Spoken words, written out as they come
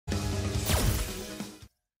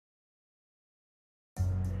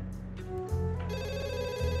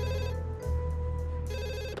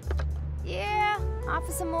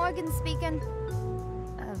Officer Morgan speaking.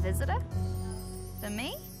 A visitor? For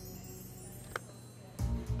me?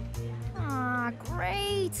 Aw,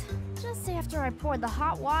 great. Just after I poured the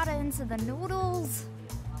hot water into the noodles.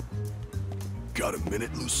 Got a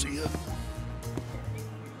minute, Lucia?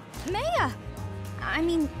 Maya! I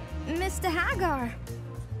mean, Mr. Hagar.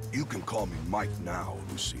 You can call me Mike now,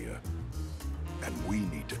 Lucia. And we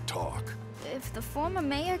need to talk. If the former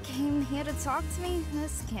mayor came here to talk to me,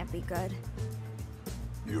 this can't be good.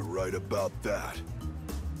 You're right about that.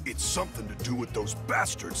 It's something to do with those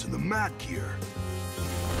bastards in the Mad Gear.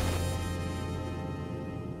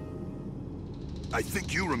 I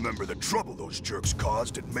think you remember the trouble those jerks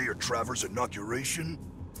caused at Mayor Travers' inauguration?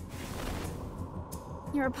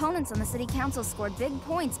 Your opponents on the city council scored big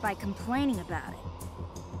points by complaining about it.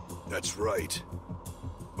 That's right.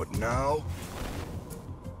 But now,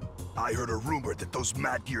 I heard a rumor that those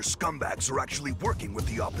Mad Gear scumbags are actually working with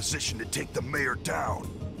the opposition to take the mayor down.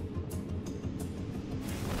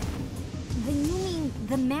 Then you mean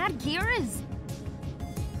the Mad Gear is...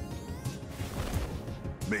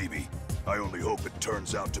 Maybe. I only hope it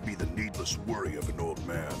turns out to be the needless worry of an old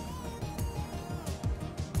man.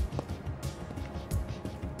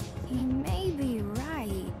 He may be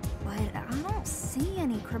right, but I don't see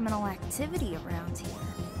any criminal activity around here.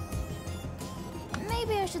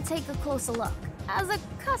 Maybe I should take a closer look, as a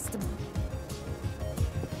customer.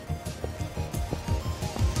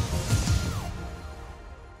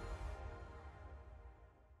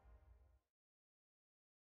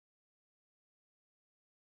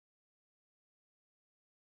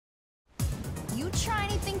 You try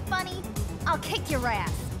anything funny, I'll kick your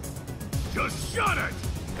ass. Just shut it!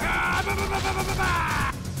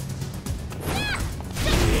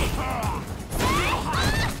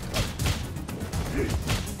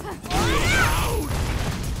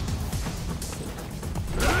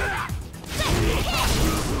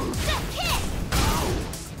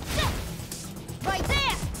 Right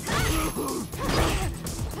there!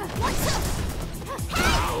 What's up?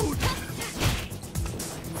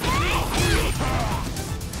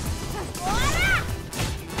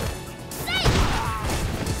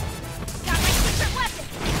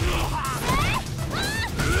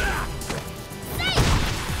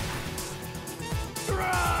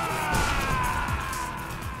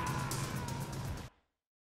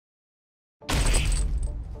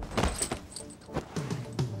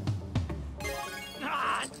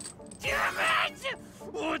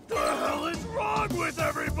 What the hell is wrong with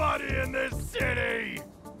everybody in this city?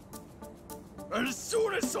 As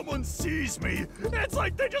soon as someone sees me, it's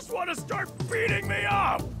like they just want to start beating me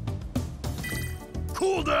up!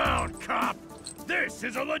 Cool down, cop! This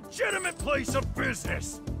is a legitimate place of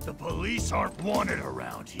business! The police aren't wanted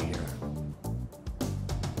around here.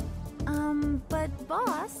 But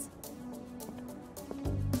boss...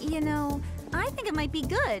 You know, I think it might be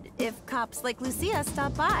good if cops like Lucia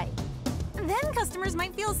stop by. Then customers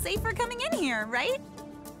might feel safer coming in here, right?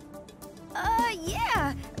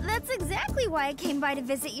 Yeah. That's exactly why I came by to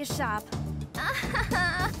visit your shop.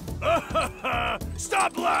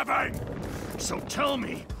 Stop laughing! So tell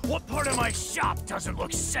me, what part of my shop doesn't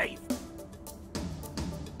look safe?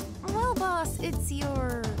 Well, boss, it's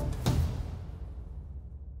your...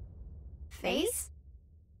 face?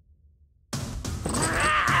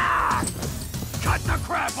 Cut the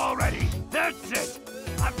crap already! That's it!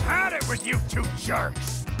 I've had it with you two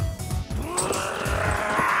jerks!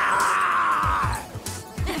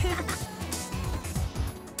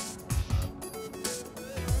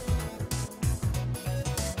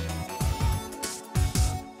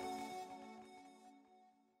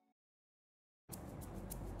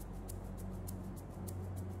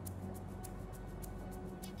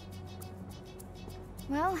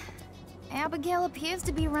 Well, Abigail appears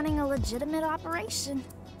to be running a legitimate operation.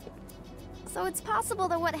 So it's possible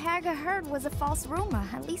that what Hagar heard was a false rumor,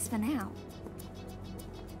 at least for now.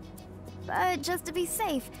 But just to be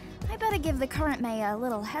safe, I better give the current mayor a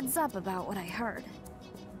little heads up about what I heard.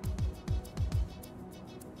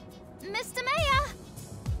 Mr. Mayor!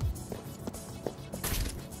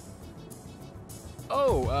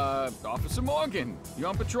 Oh, Officer Morgan, you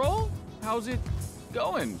on patrol? How's it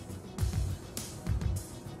going?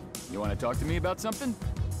 You want to talk to me about something?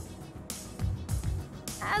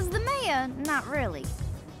 As the mayor, not really.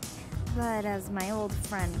 But as my old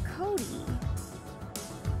friend Cody...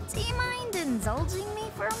 Do you mind indulging me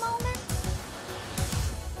for a moment?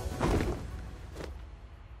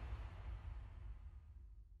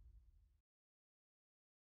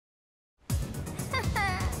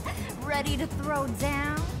 Ready to throw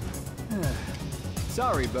down?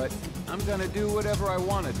 Sorry, but I'm gonna do whatever I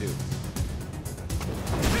want to do.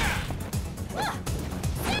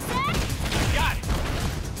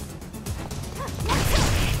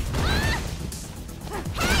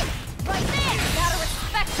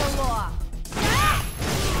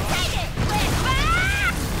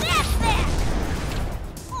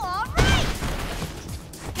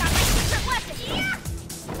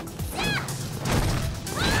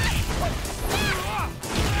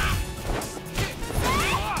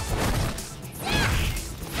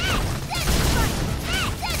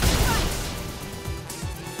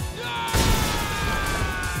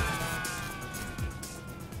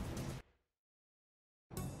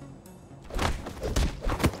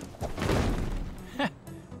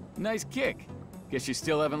 Nice kick. Guess you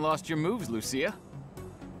still haven't lost your moves, Lucia.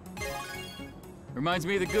 Reminds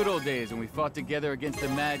me of the good old days when we fought together against the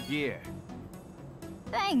Mad Gear.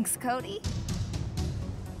 Thanks, Cody.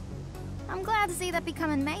 I'm glad to see that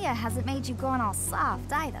becoming mayor hasn't made you going all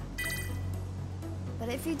soft either. But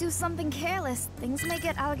if you do something careless, things may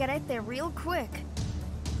get algarete real quick.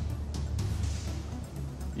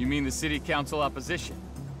 You mean the city council opposition?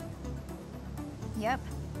 Yep.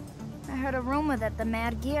 I heard a rumor that the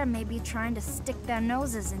Mad Gear may be trying to stick their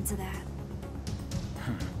noses into that.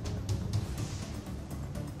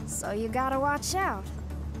 So you gotta watch out.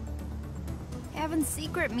 Having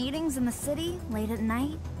secret meetings in the city late at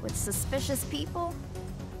night with suspicious people,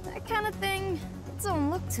 that kind of thing, it don't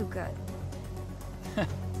look too good.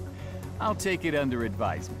 I'll take it under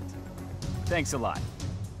advisement. Thanks a lot.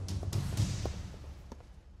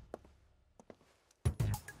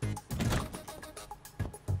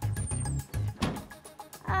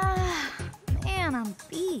 Man, I'm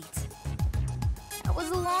beat. That was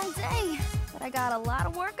a long day, but I got a lot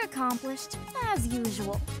of work accomplished, as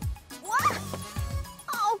usual. What?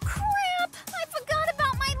 Oh, crap! I forgot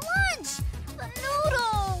about my lunch! The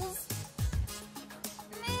noodles!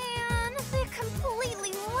 Man, they're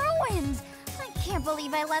completely ruined! I can't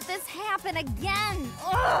believe I let this happen again!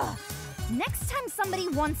 Ugh! Next time somebody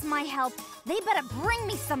wants my help, they better bring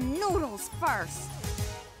me some noodles first.